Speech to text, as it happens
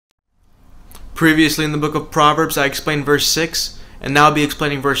Previously in the book of Proverbs, I explained verse 6, and now I'll be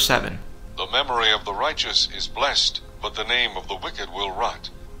explaining verse 7. The memory of the righteous is blessed, but the name of the wicked will rot.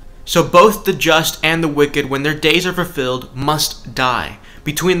 So both the just and the wicked, when their days are fulfilled, must die.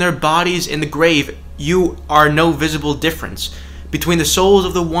 Between their bodies in the grave, you are no visible difference. Between the souls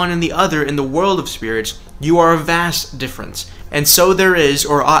of the one and the other in the world of spirits, you are a vast difference. And so there is,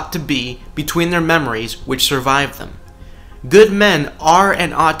 or ought to be, between their memories which survive them. Good men are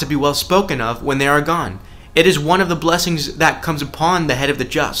and ought to be well spoken of when they are gone. It is one of the blessings that comes upon the head of the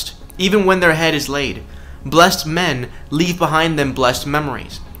just, even when their head is laid. Blessed men leave behind them blessed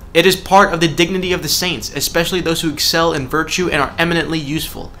memories. It is part of the dignity of the saints, especially those who excel in virtue and are eminently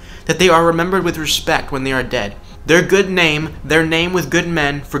useful, that they are remembered with respect when they are dead. Their good name, their name with good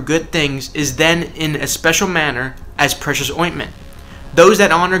men for good things, is then in a special manner as precious ointment. Those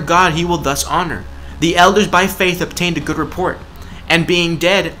that honor God he will thus honor. The elders by faith obtained a good report, and being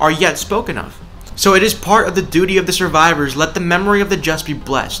dead are yet spoken of. So it is part of the duty of the survivors, let the memory of the just be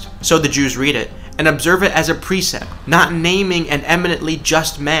blessed, so the Jews read it, and observe it as a precept, not naming an eminently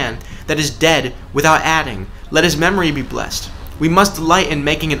just man that is dead without adding, let his memory be blessed. We must delight in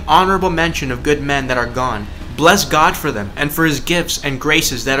making an honorable mention of good men that are gone. Bless God for them, and for his gifts and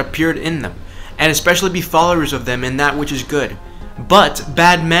graces that appeared in them, and especially be followers of them in that which is good. But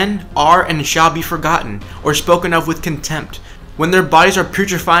bad men are and shall be forgotten, or spoken of with contempt. When their bodies are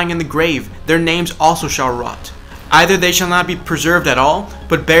putrefying in the grave, their names also shall rot. Either they shall not be preserved at all,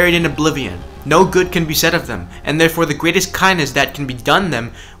 but buried in oblivion. No good can be said of them, and therefore the greatest kindness that can be done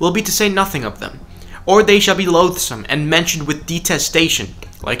them will be to say nothing of them. Or they shall be loathsome, and mentioned with detestation.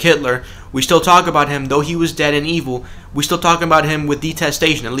 Like Hitler, we still talk about him, though he was dead and evil, we still talk about him with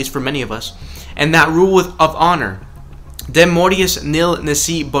detestation, at least for many of us. And that rule of honor, de mortiis nil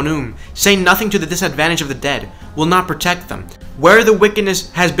nisi bonum, say nothing to the disadvantage of the dead, will not protect them. Where the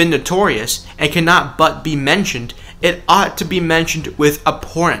wickedness has been notorious, and cannot but be mentioned, it ought to be mentioned with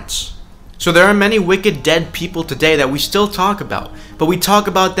abhorrence. So there are many wicked dead people today that we still talk about, but we talk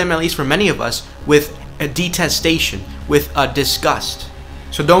about them, at least for many of us, with a detestation, with a disgust.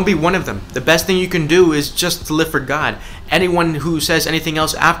 So don't be one of them. The best thing you can do is just to live for God. Anyone who says anything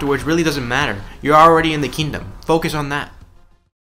else afterwards really doesn't matter. You're already in the kingdom. Focus on that.